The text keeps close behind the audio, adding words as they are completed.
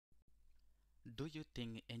Do you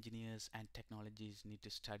think engineers and technologists need to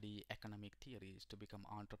study economic theories to become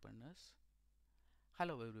entrepreneurs?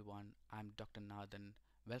 Hello everyone, I'm Dr. Nathan.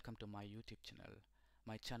 Welcome to my YouTube channel.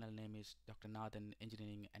 My channel name is Dr. Nathan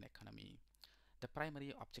Engineering and Economy. The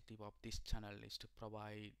primary objective of this channel is to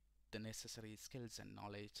provide the necessary skills and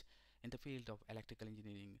knowledge in the field of electrical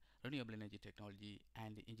engineering, renewable energy technology,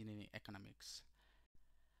 and engineering economics.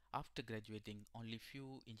 After graduating, only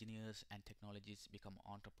few engineers and technologists become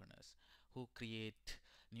entrepreneurs who create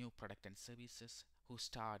new products and services, who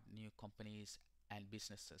start new companies and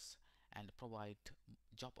businesses, and provide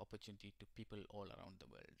job opportunity to people all around the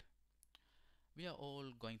world. We are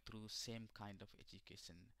all going through same kind of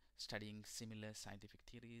education, studying similar scientific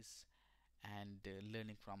theories and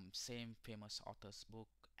learning from same famous author's book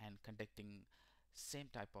and conducting same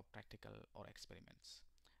type of practical or experiments.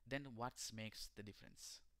 Then what makes the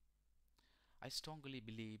difference? I strongly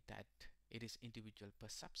believe that it is individual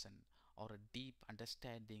perception or a deep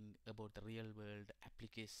understanding about the real world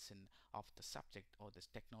application of the subject or the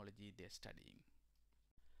technology they are studying.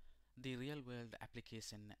 The real world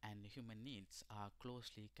application and human needs are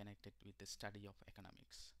closely connected with the study of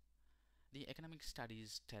economics. The economic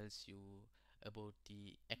studies tells you about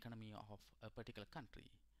the economy of a particular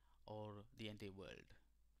country or the entire world,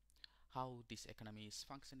 how this economy is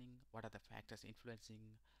functioning, what are the factors influencing,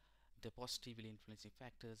 the positively influencing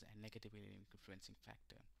factors and negatively influencing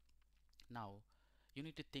factor. Now, you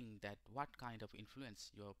need to think that what kind of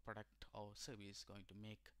influence your product or service is going to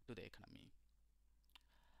make to the economy.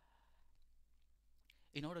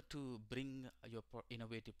 In order to bring your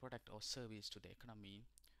innovative product or service to the economy,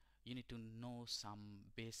 you need to know some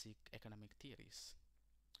basic economic theories.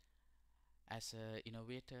 As an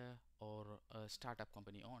innovator or a startup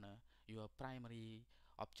company owner, your primary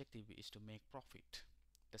objective is to make profit.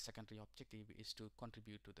 The secondary objective is to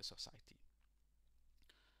contribute to the society.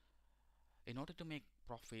 In order to make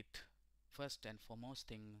profit, first and foremost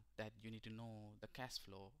thing that you need to know the cash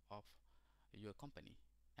flow of your company,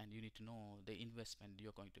 and you need to know the investment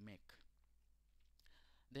you're going to make.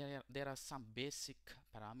 There are some basic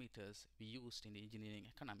parameters we used in the engineering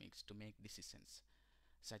economics to make decisions,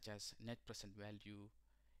 such as net present value,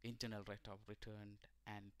 internal rate of return,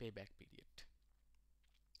 and payback period.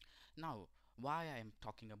 Now, why I am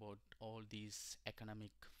talking about all these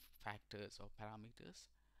economic factors or parameters?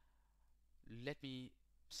 Let me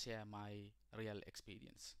share my real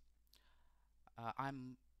experience. Uh,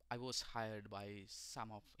 I'm I was hired by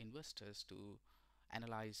some of investors to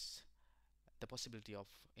analyze the possibility of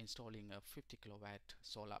installing a 50 kilowatt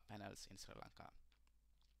solar panels in Sri Lanka.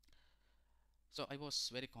 So I was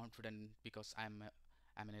very confident because I'm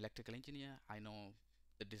an electrical engineer. I know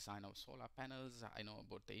the design of solar panels. I know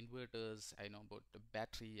about the inverters. I know about the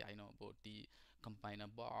battery. I know about the combiner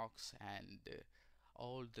box and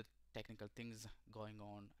all the technical things going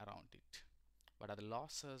on around it. What are the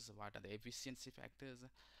losses? What are the efficiency factors?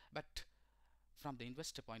 But from the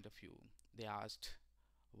investor point of view, they asked,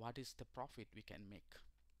 what is the profit we can make?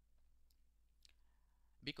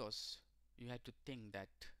 Because you had to think that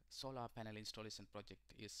solar panel installation project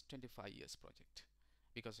is 25 years project,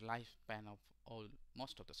 because lifespan of all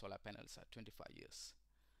most of the solar panels are 25 years.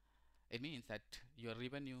 It means that your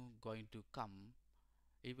revenue going to come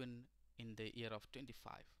even in the year of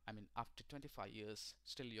 25. I mean, after 25 years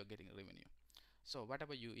still you're getting revenue. So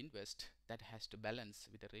whatever you invest, that has to balance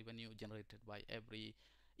with the revenue generated by every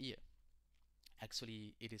year.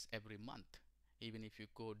 Actually, it is every month. Even if you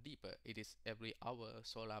go deeper, it is every hour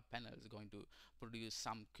solar panel is going to produce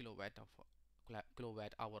some kilowatt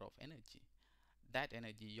hour of energy. That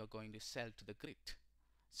energy you're going to sell to the grid.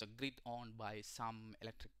 So grid owned by some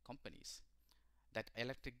electric companies. That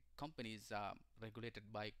electric companies are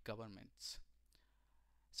regulated by governments.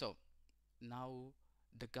 So now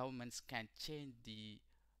the governments can change the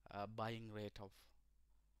buying rate of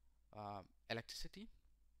electricity.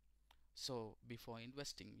 So before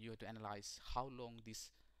investing, you have to analyze how long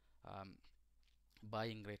this um,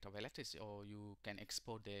 buying rate of electricity, or you can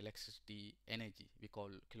export the electricity energy we call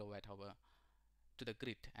kilowatt hour to the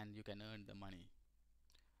grid, and you can earn the money.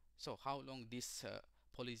 So how long these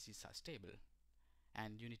policies are stable,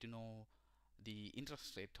 and you need to know the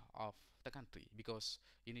interest rate of the country, because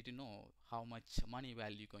you need to know how much money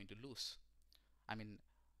value you're going to lose. I mean,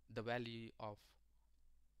 the value of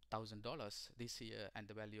 $1,000 this year and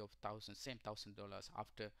the value of same $1,000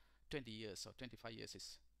 after 20 years or 25 years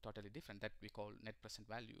is totally different. That we call net present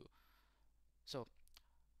value. So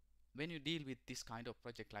when you deal with this kind of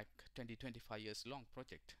project like 20-25 years long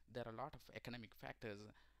project, there are a lot of economic factors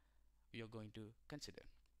you're going to consider.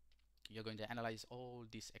 You're going to analyze all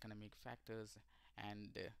these economic factors, and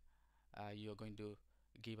you're going to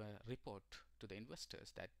give a report to the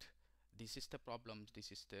investors that this is the problems,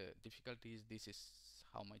 this is the difficulties, this is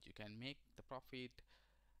how much you can make the profit.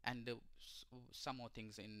 And some more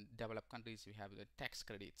things, in developed countries we have the tax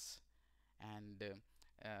credits, and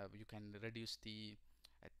you can reduce the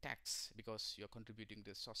tax because you're contributing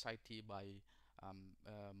to society by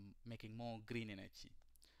making more green energy.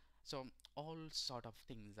 So all sort of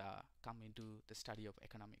things come into the study of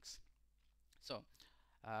economics. So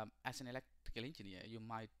as an electrical engineer, you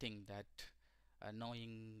might think that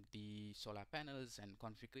knowing the solar panels and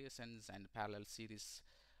configurations and parallel series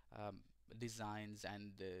um, designs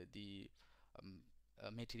and the um,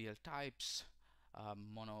 material types,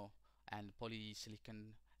 mono and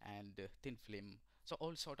polysilicon and thin film, so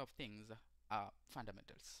all sort of things are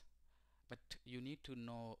fundamentals. But you need to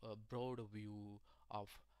know a broad view of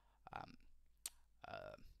um,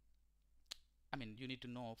 uh, you need to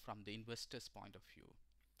know from the investor's point of view,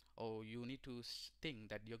 or you need to think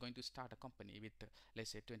that you're going to start a company with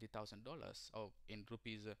let's say $20,000, or in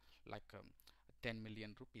rupees like 10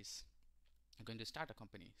 million rupees. You're going to start a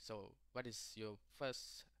company, so what is your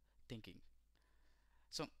first thinking?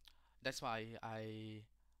 So that's why I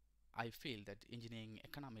feel that engineering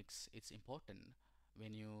economics is important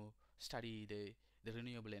when you study the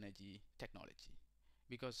renewable energy technology,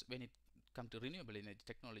 because when it comes to renewable energy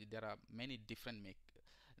technology, there are many decision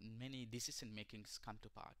makings come to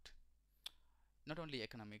part. Not only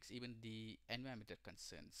economics, even the environmental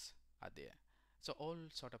concerns are there. So all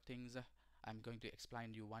sort of things I'm going to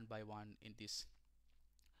explain you one by one in this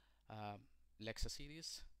uh, lecture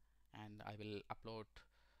series, and I will upload.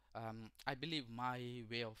 I believe my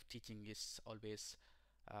way of teaching is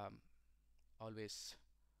um, always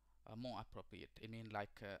more appropriate. I mean,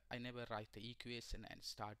 like I never write the equation and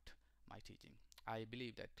start my teaching. I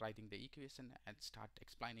believe that writing the equation and start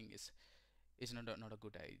explaining is not a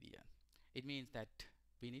good idea. It means that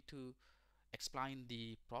we need to explain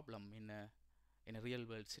the problem in a real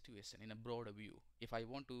world situation, in a broader view. If I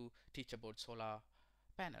want to teach about solar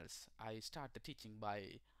panels, I start the teaching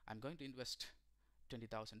by I'm going to invest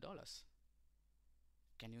 $20,000.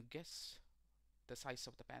 Can you guess the size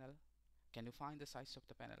of the panel? Can you find the size of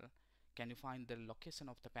the panel? Can you find the location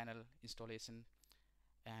of the panel installation?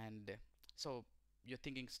 And so your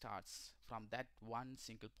thinking starts from that one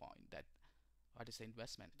single point, that what is the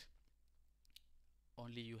investment?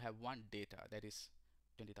 Only you have one data, that is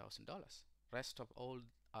 $20,000. Rest of all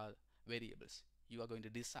are variables. You are going to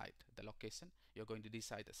decide the location, you're going to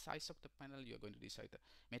decide the size of the panel, you're going to decide the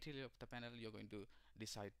material of the panel, you're going to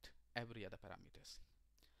decide every other parameters.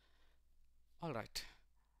 All right.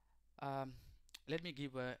 Um, Let me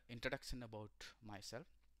give an introduction about myself.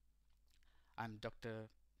 I'm Dr.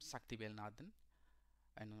 Saktivel Nathan,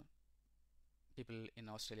 and people in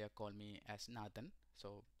Australia call me as Nathan.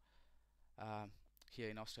 So uh, here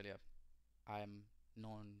in Australia, I am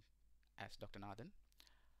known as Dr. Nathan.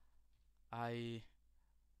 I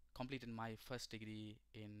completed my first degree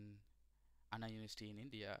in Anna University in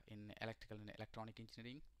India in electrical and electronic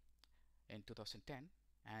engineering in 2010,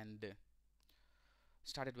 and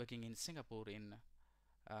started working in Singapore in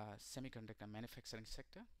semiconductor manufacturing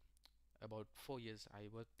sector. About 4 years I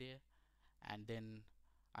worked there, and then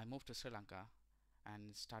I moved to Sri Lanka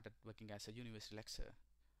and started working as a university lecturer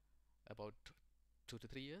about 2 to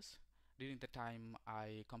 3 years. During the time,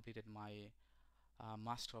 I completed my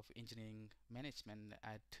Master of Engineering Management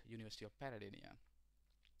at University of Paradena.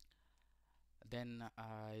 Then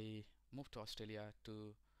I moved to Australia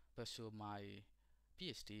to pursue my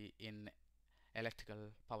PhD in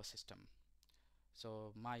electrical power system.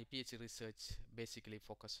 So my PhD research basically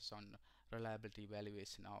focuses on reliability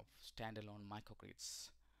evaluation of standalone microgrids.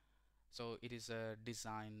 So it is a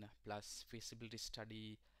design plus feasibility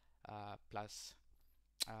study plus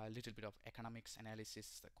a little bit of economics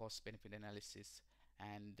analysis, the cost benefit analysis,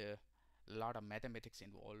 and a lot of mathematics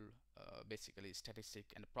involved, basically statistic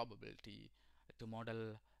and probability to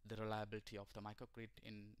model the reliability of the microgrid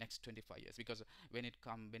in next 25 years. Because when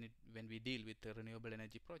we deal with the renewable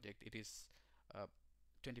energy project, it is a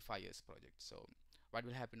 25 years project. So what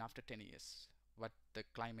will happen after 10 years? What the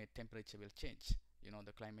climate temperature will change? You know,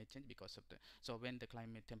 the climate change because of the, so when the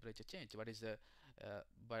climate temperature change, what is the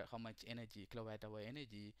by how much energy, kilowatt hour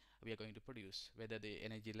energy we are going to produce, whether the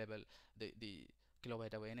energy level, the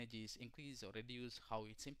kilowatt hour energy is increase or reduce, how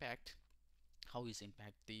it's impact, how it's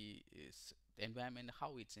impact the environment,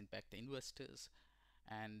 how it's impact the investors,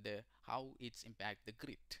 and how it's impact the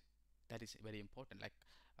grid. That is very important, like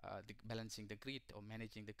the balancing the grid or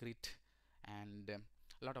managing the grid, and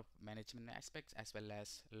a lot of management aspects, as well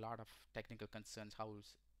as a lot of technical concerns, how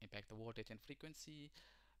it's impact the voltage and frequency,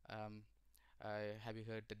 um, Have you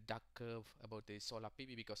heard the duck curve about the solar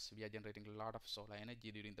PV? Because we are generating a lot of solar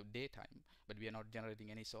energy during the daytime, but we are not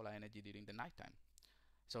generating any solar energy during the nighttime.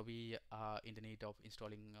 So we are in the need of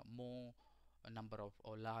installing more number of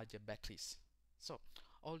or larger batteries. So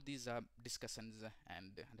all these discussions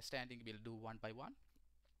and understanding we'll do one by one.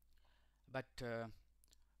 But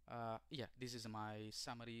yeah, this is my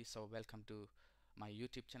summary. So welcome to my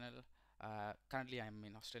YouTube channel. Currently I'm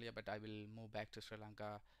in Australia, but I will move back to Sri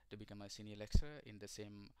Lanka to become a senior lecturer in the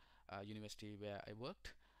same university where I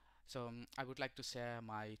worked. So I would like to share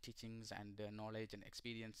my teachings and knowledge and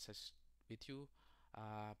experiences with you.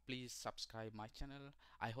 Please subscribe my channel.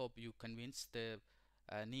 I hope you convince the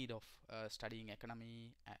need of studying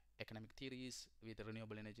economic theories with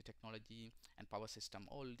renewable energy technology and power system.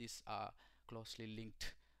 All these are closely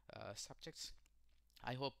linked subjects.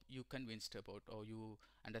 I hope you convinced about, or you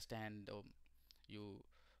understand, or you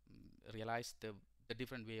realize the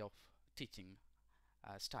different way of teaching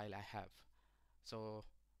style I have. So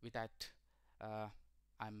with that, uh,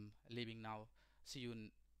 I'm leaving now. See you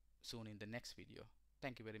soon in the next video.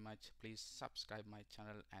 Thank you very much. Please subscribe my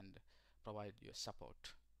channel and provide your support.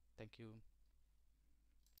 Thank you.